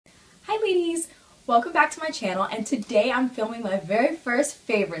ladies! Welcome back to my channel, and today I'm filming my very first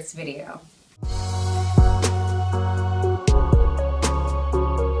favorites video.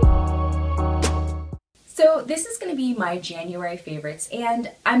 So this is going to be my January favorites,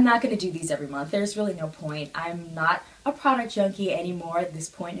 and I'm not going to do these every month. There's really no point. I'm not a product junkie anymore at this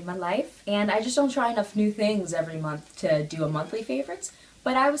point in my life, and I just don't try enough new things every month to do a monthly favorites.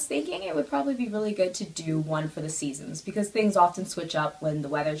 But I was thinking it would probably be really good to do one for the seasons, because things often switch up when the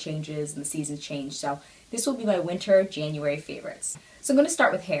weather changes and the seasons change. So this will be my winter January favorites. So I'm going to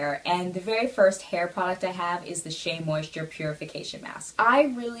start with hair, and the very first hair product I have is the Shea Moisture Purification Mask. I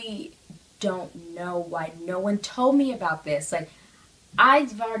really don't know why no one told me about this. Like,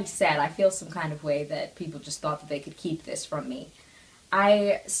 I've already said I feel some kind of way that people just thought that they could keep this from me.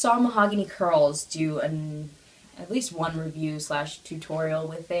 I saw Mahogany Curls do at least one review / tutorial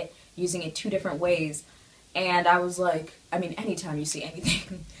with it, using it 2 different ways, and I was like, I mean, anytime you see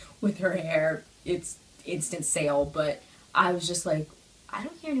anything with her hair, it's instant sale, but I was just like, I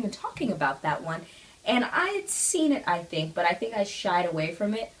don't hear anyone talking about that one, and I had seen it, I think, but I think I shied away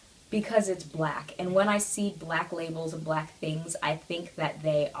from it because it's black, and when I see black labels and black things, I think that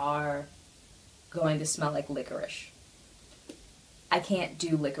they are going to smell like licorice. I can't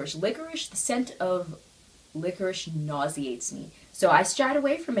do licorice. Licorice, the scent of licorice nauseates me. So I shied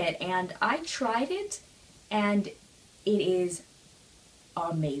away from it, and I tried it, and it is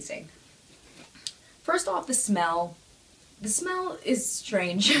amazing. First off, the smell. The smell is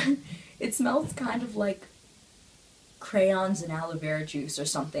strange. It smells kind of like crayons and aloe vera juice or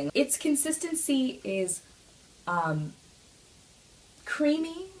something. Its consistency is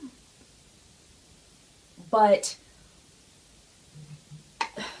creamy, but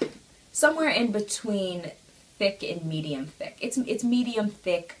somewhere in between thick and medium thick. It's medium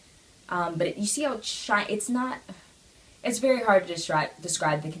thick, but you see how it shines. It's very hard to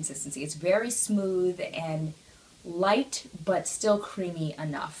describe the consistency. It's very smooth and light, but still creamy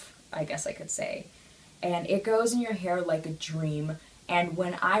enough, I guess I could say. And it goes in your hair like a dream. And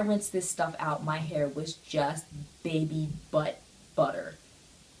when I rinsed this stuff out, my hair was just baby butt butter.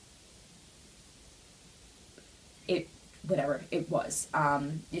 Whatever it was.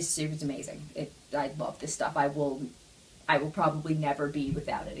 It was amazing. I love this stuff. I will probably never be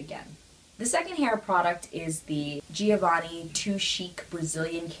without it again. The second hair product is the Giovanni Too Chic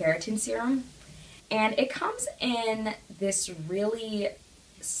Brazilian Keratin Serum, and it comes in this really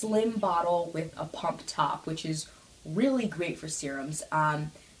slim bottle with a pump top, which is really great for serums.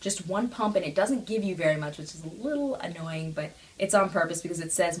 Just one pump, and it doesn't give you very much, which is a little annoying, but it's on purpose because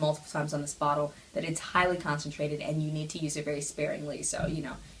it says multiple times on this bottle that it's highly concentrated and you need to use it very sparingly. So, you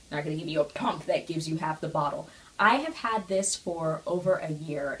know, not going to give you a pump that gives you half the bottle. I have had this for over a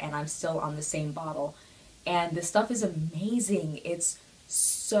year, and I'm still on the same bottle, and the stuff is amazing. It's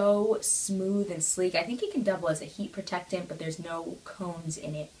so smooth and sleek. I think it can double as a heat protectant, but there's no cones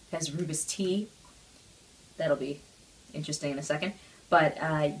in it. It has rubus tea. That'll be interesting in a second. But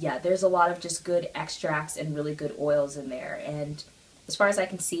yeah, there's a lot of just good extracts and really good oils in there. And as far as I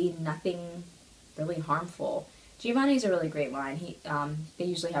can see, nothing really harmful. Giovanni's a really great line. They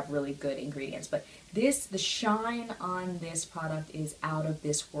usually have really good ingredients. But the shine on this product is out of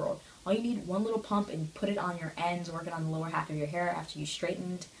this world. All you need, one little pump, and you put it on your ends, working on the lower half of your hair after you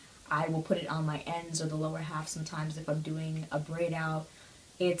straightened. I will put it on my ends or the lower half sometimes if I'm doing a braid out.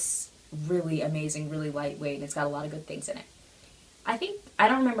 It's really amazing, really lightweight, and it's got a lot of good things in it. I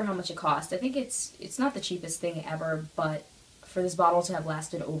don't remember how much it cost. I think it's not the cheapest thing ever, but for this bottle to have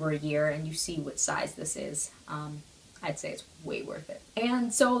lasted over a year, and you see what size this is, I'd say it's way worth it.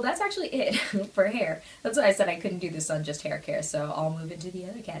 And so that's actually it for hair. That's why I said I couldn't do this on just hair care, so I'll move into the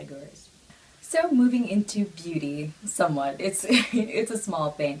other categories. So moving into beauty, somewhat. It's a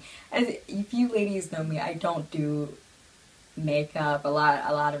small thing. If you ladies know me, I don't do makeup, a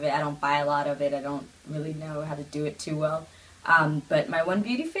lot of it. I don't buy a lot of it. I don't really know how to do it too well. But my one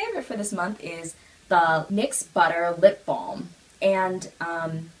beauty favorite for this month is the NYX Butter Lipbalm. And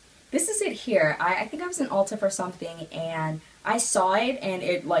this is it here. I think I was in Ulta for something, and I saw it, and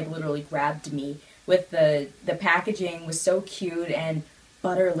it like literally grabbed me. With the packaging was so cute, and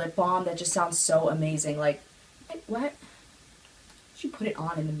butter lip balm, that just sounds so amazing. Like, what? You put it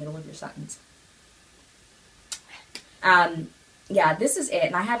on in the middle of your sentence. Yeah, this is it,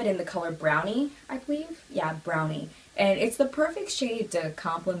 and I have it in the color Brownie, I believe. Yeah, Brownie. And it's the perfect shade to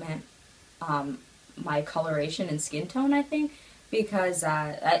complement my coloration and skin tone, I think, because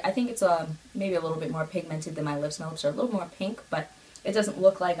I think it's maybe a little bit more pigmented than my lips. My lips are a little more pink, but it doesn't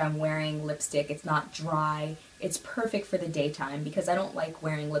look like I'm wearing lipstick. It's not dry. It's perfect for the daytime because I don't like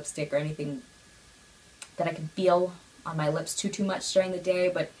wearing lipstick or anything that I can feel on my lips too much during the day,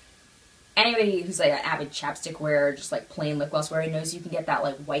 but Anybody who's like an avid chapstick wearer, just like plain lip gloss wearer, knows you can get that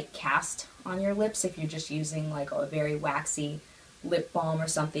like white cast on your lips if you're just using like a very waxy lip balm or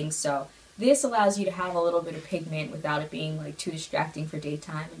something. So this allows you to have a little bit of pigment without it being like too distracting for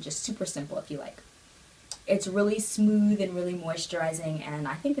daytime, and just super simple if you like. It's really smooth and really moisturizing, and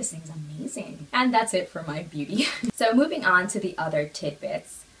I think this thing's amazing. And that's it for my beauty. So moving on to the other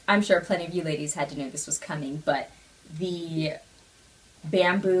tidbits. I'm sure plenty of you ladies had to know this was coming, but the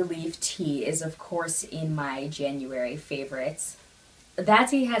bamboo leaf tea is of course in my January favorites. That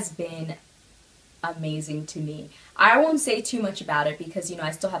tea has been amazing to me. I won't say too much about it because, you know,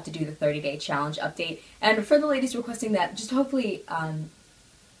 I still have to do the 30-day challenge update. And for the ladies requesting that, just hopefully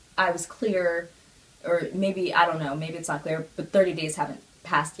I was clear, or maybe, I don't know, maybe it's not clear, but 30 days haven't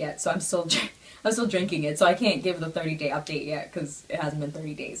passed yet, so I'm still drinking it, so I can't give the 30-day update yet because it hasn't been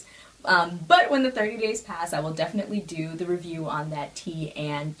 30 days. But when the 30 days pass, I will definitely do the review on that tea,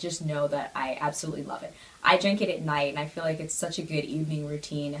 and just know that I absolutely love it. I drink it at night, and I feel like it's such a good evening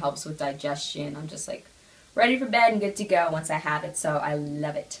routine. It helps with digestion. I'm just like ready for bed and good to go once I have it, so I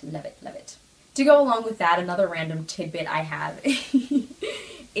love it, love it, love it. To go along with that, another random tidbit I have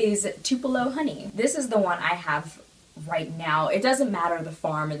is Tupelo Honey. This is the one I have right now. It doesn't matter the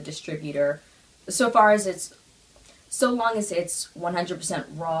farm or the distributor, so long as it's 100%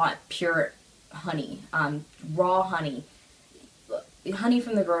 raw, pure honey. Raw honey. Honey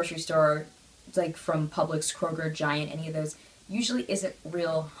from the grocery store, like from Publix, Kroger, Giant, any of those, usually isn't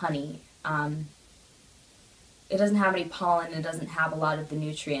real honey. It doesn't have any pollen, it doesn't have a lot of the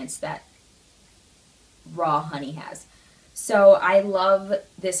nutrients that raw honey has. So I love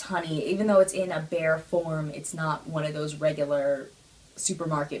this honey, even though it's in a bare form. It's not one of those regular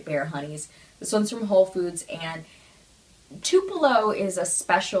supermarket bare honeys. This one's from Whole Foods, and Tupelo is a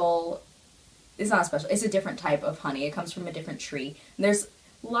special, it's not special, it's a different type of honey. It comes from a different tree. And there's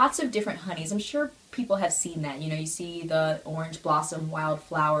lots of different honeys. I'm sure people have seen that. You know, you see the orange blossom,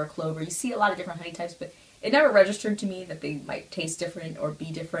 wildflower, clover. You see a lot of different honey types, but it never registered to me that they might taste different or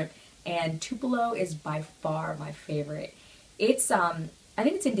be different. And Tupelo is by far my favorite. It's, I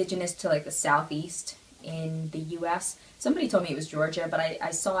think it's indigenous to like the southeast in the U.S. Somebody told me it was Georgia, but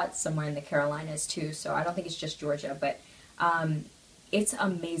I saw it somewhere in the Carolinas too, so I don't think it's just Georgia, but it's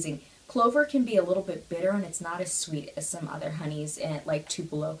amazing. Clover can be a little bit bitter, and it's not as sweet as some other honeys, and like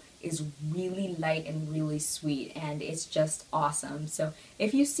Tupelo is really light and really sweet, and it's just awesome. So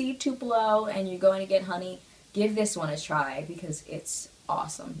if you see Tupelo and you're going to get honey, give this one a try because it's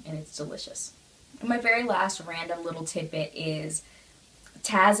awesome and it's delicious. And my very last random little tidbit is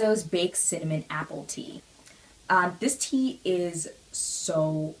Tazo's Baked Cinnamon Apple Tea. This tea is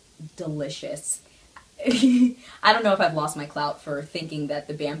so delicious. I don't know if I've lost my clout for thinking that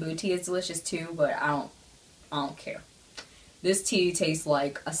the bamboo tea is delicious too, but I don't care. This tea tastes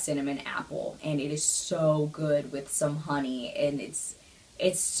like a cinnamon apple, and it is so good with some honey, and it's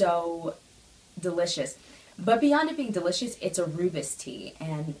so delicious. But beyond it being delicious, it's a rooibos tea,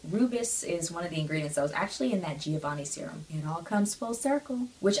 and rooibos is one of the ingredients that was actually in that Giovanni serum. It all comes full circle,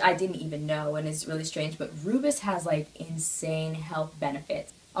 which I didn't even know, and it's really strange, but rooibos has like insane health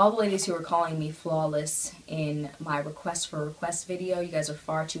benefits. All the ladies who were calling me flawless in my request for a request video, you guys are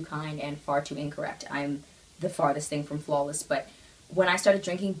far too kind and far too incorrect. I'm the farthest thing from flawless, but when I started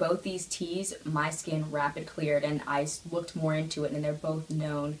drinking both these teas, my skin rapid cleared, and I looked more into it, and they're both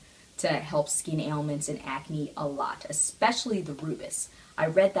known to help skin ailments and acne a lot, especially the rooibos. I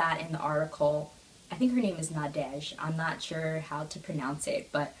read that in the article. I think her name is Nadej. I'm not sure how to pronounce it,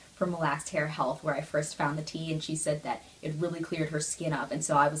 but from Relaxed Hair Health, where I first found the tea, and she said that it really cleared her skin up, and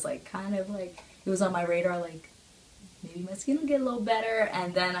so I was like, kind of like, it was on my radar, like, maybe my skin will get a little better,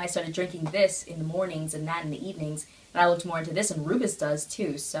 and then I started drinking this in the mornings and that in the evenings, and I looked more into this, and rooibos does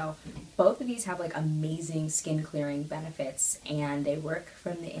too, so both of these have like amazing skin clearing benefits, and they work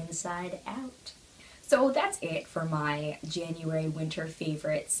from the inside out. So that's it for my January winter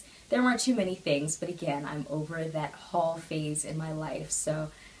favorites. There weren't too many things, but again, I'm over that haul phase in my life,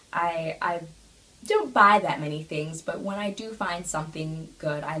 so I don't buy that many things, but when I do find something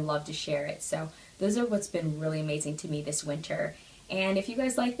good, I love to share it. So those are what's been really amazing to me this winter. And if you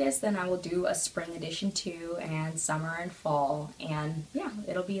guys like this, then I will do a spring edition too, and summer and fall, and yeah,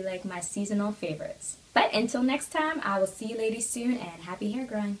 it'll be like my seasonal favorites. But until next time, I will see you ladies soon, and happy hair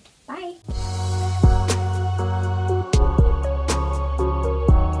growing. Bye!